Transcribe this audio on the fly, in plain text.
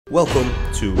Welcome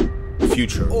to the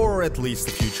future, or at least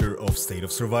the future of State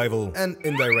of Survival, and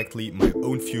indirectly my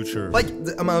own future. Like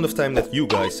the amount of time that you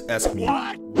guys ask me,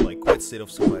 will I quit State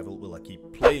of Survival, will I keep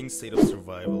playing State of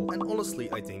Survival? And honestly,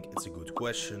 I think it's a good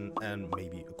question, and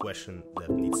maybe a question that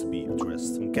needs to be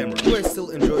addressed on camera. Do I still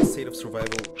enjoy State of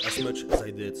Survival as much as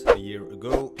I did a year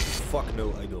ago? Fuck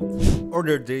no, I don't. Are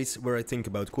there days where I think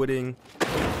about quitting?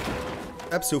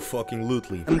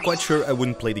 Abso-fucking-lutely. I'm quite sure I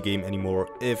wouldn't play the game anymore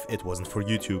if it wasn't for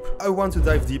YouTube. I want to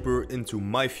dive deeper into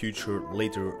my future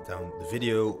later down the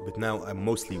video, but now I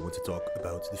mostly want to talk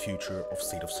about the future of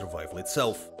State of Survival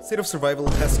itself. State of Survival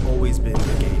has always been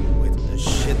a game with a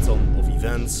shit ton of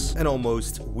events and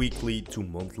almost weekly to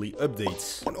monthly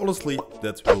updates. And honestly,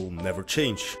 that will never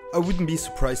change. I wouldn't be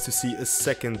surprised to see a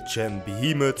second gen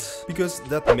behemoth, because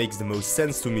that makes the most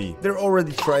sense to me. They're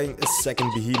already trying a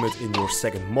second behemoth in your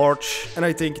second March, and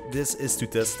I think this is to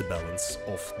test the balance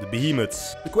of the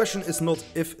behemoths. The question is not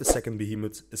if a second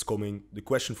behemoth is coming, the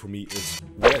question for me is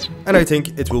when. And I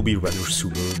think it will be rather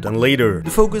sooner than later. The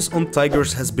focus on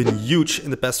tigers has been huge in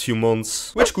the past few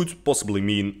months, which could possibly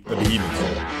mean a behemoth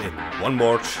in one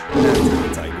March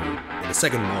and a tiger in the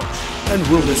second March. And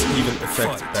will this even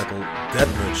affect battle that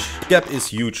much? The gap is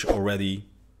huge already.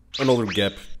 Another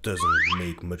gap doesn't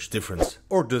make much difference.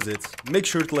 Or does it? Make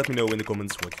sure to let me know in the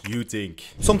comments what you think.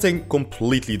 Something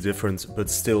completely different,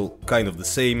 but still kind of the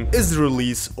same, is the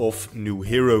release of new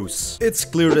heroes. It's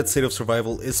clear that State of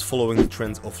Survival is following the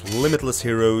trend of limitless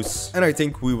heroes, and I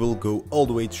think we will go all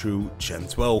the way through Gen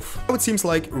 12. Now it seems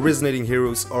like resonating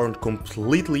heroes aren't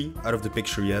completely out of the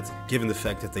picture yet, given the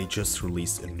fact that they just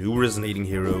released a new resonating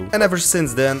hero. And ever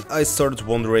since then, I started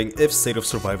wondering if State of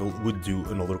Survival would do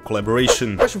another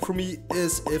collaboration. The question for me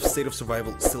is if State of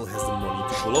Survival still has the money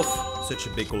to pull off such a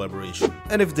big collaboration,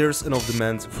 and if there's enough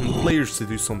demand from the players to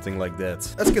do something like that.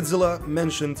 As Godzilla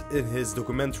mentioned in his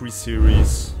documentary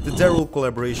series, the Daryl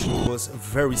collaboration was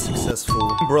very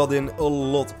successful and brought in a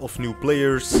lot of new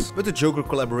players, but the Joker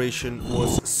collaboration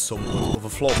was somewhat of a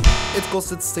flop. It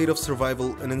costed State of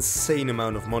Survival an insane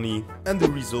amount of money, and the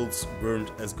results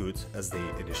weren't as good as they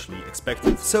initially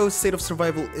expected. So State of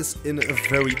Survival is in a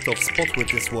very tough spot with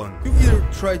this one. You either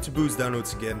try to boost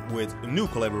downloads again with a new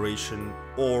collaboration,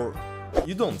 or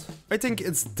you don't. I think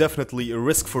it's definitely a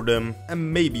risk for them,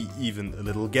 and maybe even a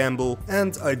little gamble,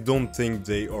 and I don't think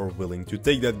they are willing to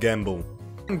take that gamble.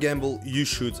 One gamble you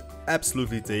should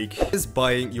absolutely take is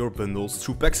buying your bundles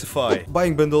through Paxify.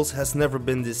 Buying bundles has never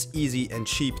been this easy and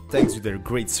cheap thanks to their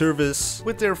great service.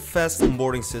 With their fast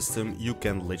onboarding system, you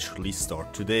can literally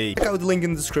start today. Check out the link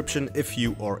in the description if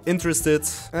you are interested,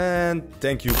 and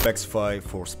thank you Paxify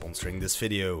for sponsoring this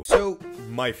video. So,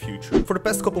 my future. For the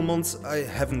past couple months I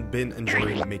haven't been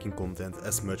enjoying making content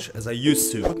as much as I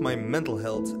used to, but my mental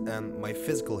health and my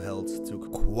physical health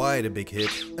took quite a big hit,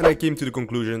 and I came to the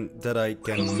conclusion that I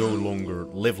can no longer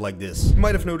live like this. You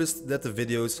might have noticed that the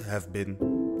videos have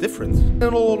been different.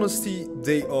 In all honesty,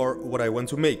 they are what I want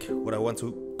to make, what I want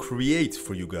to create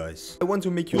for you guys. I want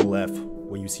to make you laugh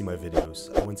when you see my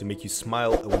videos. I want to make you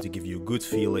smile, I want to give you a good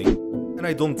feeling. And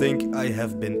I don't think I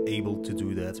have been able to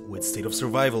do that with State of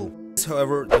Survival. This,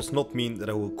 however, does not mean that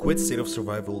I will quit State of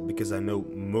Survival, because I know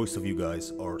most of you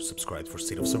guys are subscribed for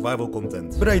State of Survival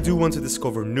content. But I do want to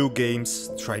discover new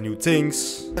games, try new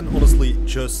things, and honestly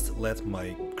just let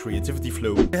my creativity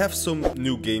flow. I have some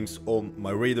new games on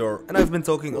my radar, and I've been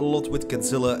talking a lot with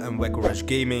Godzilla and Wackorash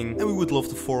Gaming, and we would love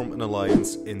to form an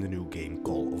alliance in the new game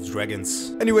Call of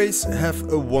Dragons. Anyways,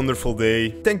 have a wonderful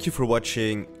day, thank you for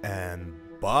watching, and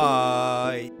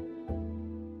bye!